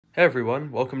Hey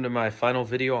everyone, welcome to my final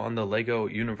video on the LEGO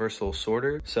Universal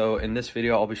Sorter. So in this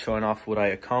video, I'll be showing off what I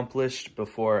accomplished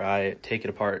before I take it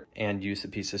apart and use the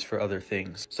pieces for other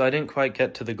things. So I didn't quite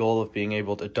get to the goal of being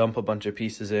able to dump a bunch of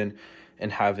pieces in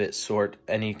and have it sort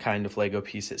any kind of Lego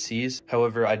piece it sees.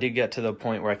 However, I did get to the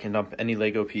point where I can dump any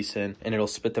Lego piece in and it'll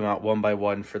spit them out one by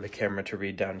one for the camera to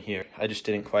read down here. I just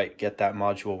didn't quite get that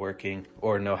module working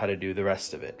or know how to do the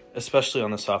rest of it, especially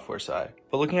on the software side.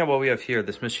 But looking at what we have here,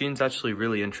 this machine's actually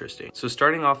really interesting. So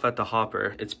starting off at the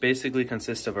hopper, it's basically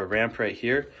consists of a ramp right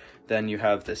here. Then you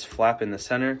have this flap in the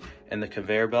center and the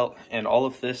conveyor belt, and all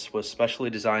of this was specially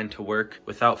designed to work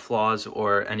without flaws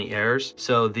or any errors.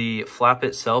 So the flap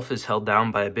itself is held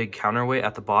down by a big counterweight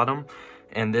at the bottom,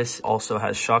 and this also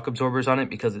has shock absorbers on it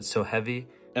because it's so heavy.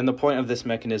 And the point of this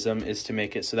mechanism is to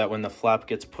make it so that when the flap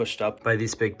gets pushed up by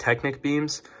these big Technic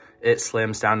beams, it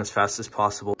slams down as fast as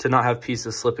possible to not have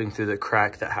pieces slipping through the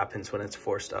crack that happens when it's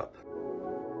forced up.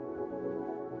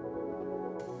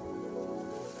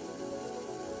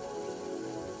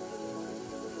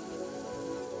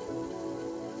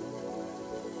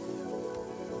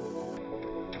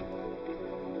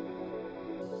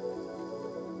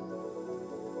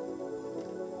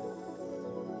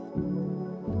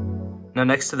 Now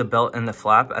next to the belt and the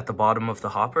flap at the bottom of the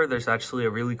hopper, there's actually a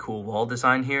really cool wall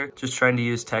design here. Just trying to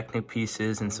use Technic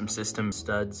pieces and some system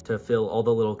studs to fill all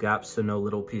the little gaps so no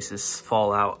little pieces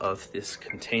fall out of this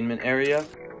containment area.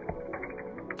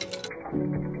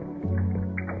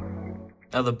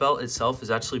 Now the belt itself is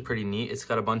actually pretty neat. It's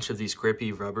got a bunch of these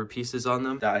grippy rubber pieces on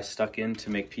them that I stuck in to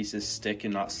make pieces stick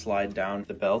and not slide down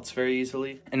the belts very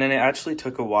easily. And then it actually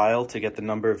took a while to get the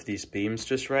number of these beams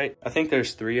just right. I think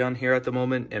there's 3 on here at the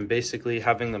moment, and basically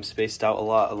having them spaced out a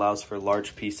lot allows for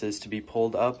large pieces to be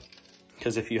pulled up,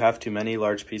 because if you have too many,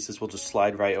 large pieces will just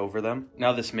slide right over them.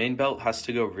 Now this main belt has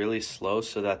to go really slow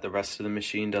so that the rest of the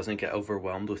machine doesn't get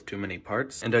overwhelmed with too many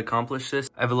parts. And to accomplish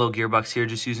this, I have a little gearbox here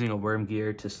just using a worm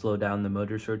gear to slow down the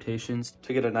motor's rotations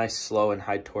to get a nice slow and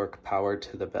high torque power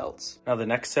to the belts. Now the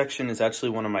next section is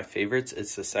actually one of my favorites.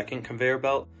 It's the second conveyor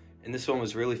belt. And this one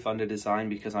was really fun to design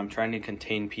because I'm trying to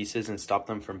contain pieces and stop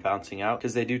them from bouncing out,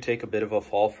 because they do take a bit of a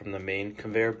fall from the main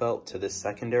conveyor belt to this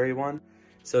secondary one.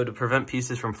 So to prevent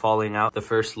pieces from falling out, the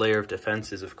first layer of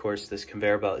defense is, of course, this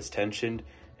conveyor belt is tensioned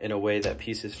in a way that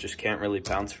pieces just can't really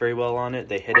bounce very well on it.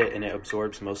 They hit it and it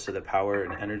absorbs most of the power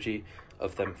and energy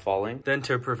of them falling. Then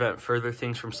to prevent further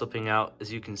things from slipping out,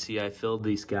 as you can see, I filled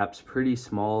these gaps pretty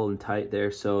small and tight there,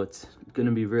 so it's going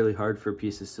to be really hard for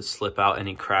pieces to slip out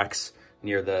any cracks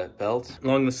near the belt.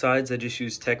 Along the sides, I just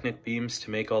used Technic beams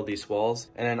to make all these walls.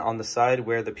 And then on the side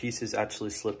where the pieces actually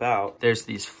slip out, there's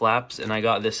these flaps, and I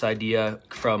got this idea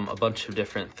from a bunch of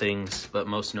different things, but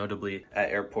most notably at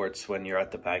airports when you're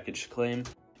at the baggage claim.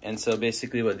 And so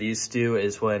basically what these do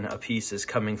is when a piece is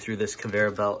coming through this conveyor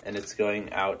belt and it's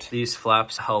going out, these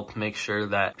flaps help make sure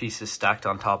that pieces stacked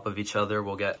on top of each other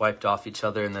will get wiped off each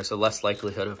other, and there's a less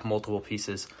likelihood of multiple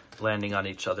pieces landing on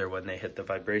each other when they hit the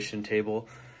vibration table.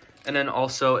 And then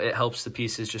also it helps the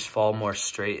pieces just fall more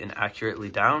straight and accurately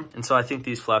down. And so I think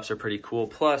these flaps are pretty cool.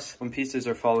 Plus, when pieces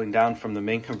are falling down from the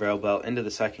main conveyor belt into the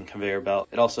second conveyor belt,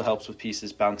 it also helps with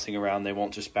pieces bouncing around. They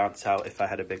won't just bounce out if I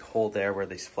had a big hole there where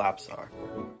these flaps are.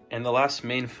 And the last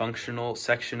main functional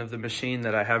section of the machine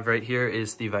that I have right here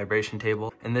is the vibration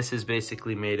table. And this is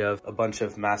basically made of a bunch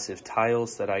of massive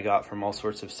tiles that I got from all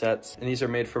sorts of sets. And these are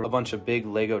made from a bunch of big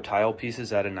Lego tile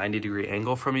pieces at a 90-degree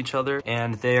angle from each other.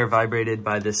 And they are vibrated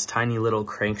by this tiny little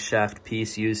crankshaft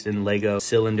piece used in Lego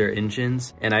cylinder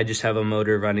engines. And I just have a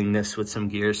motor running this with some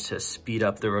gears to speed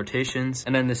up the rotations.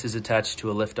 And then this is attached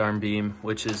to a lift arm beam,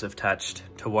 which is attached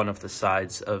to one of the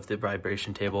sides of the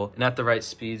vibration table. And at the right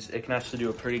speeds, it can actually do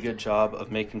a pretty good job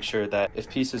of making sure that if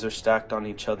pieces are stacked on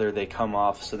each other, they come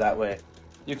off, so that way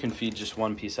you can feed just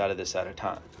one piece out of this at a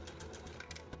time.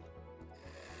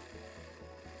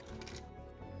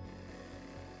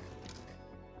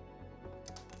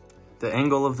 The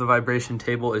angle of the vibration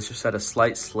table is just at a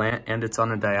slight slant, and it's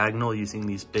on a diagonal using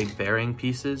these big bearing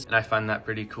pieces. And I find that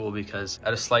pretty cool because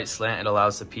at a slight slant, it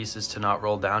allows the pieces to not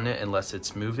roll down it unless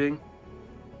it's moving.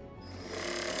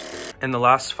 And the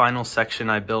last final section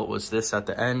I built was this at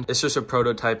the end. It's just a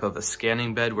prototype of a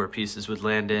scanning bed where pieces would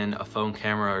land in. A phone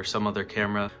camera or some other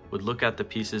camera would look at the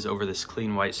pieces over this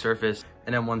clean white surface.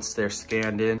 And then once they're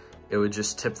scanned in, it would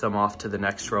just tip them off to the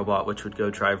next robot, which would go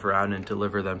drive around and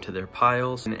deliver them to their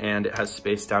piles. And it has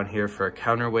space down here for a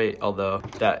counterweight, although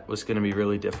that was going to be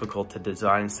really difficult to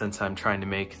design since I'm trying to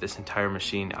make this entire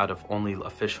machine out of only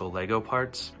official Lego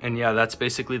parts. And yeah, that's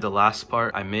basically the last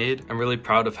part I made. I'm really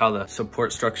proud of how the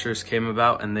support structures came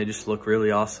about, and they just look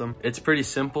really awesome. It's pretty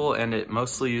simple, and it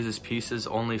mostly uses pieces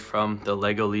only from the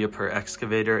Lego Leopard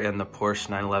excavator and the Porsche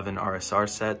 911 RSR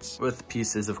sets, with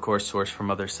pieces of course sourced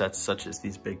from other sets such as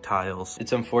these big tiles.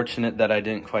 It's unfortunate that I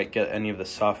didn't quite get any of the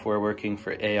software working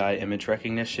for AI image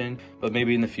recognition, but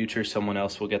maybe in the future someone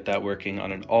else will get that working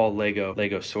on an all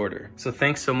Lego sorter. So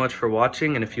thanks so much for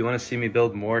watching, and if you want to see me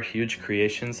build more huge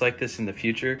creations like this in the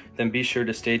future, then be sure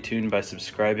to stay tuned by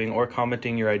subscribing or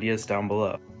commenting your ideas down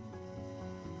below.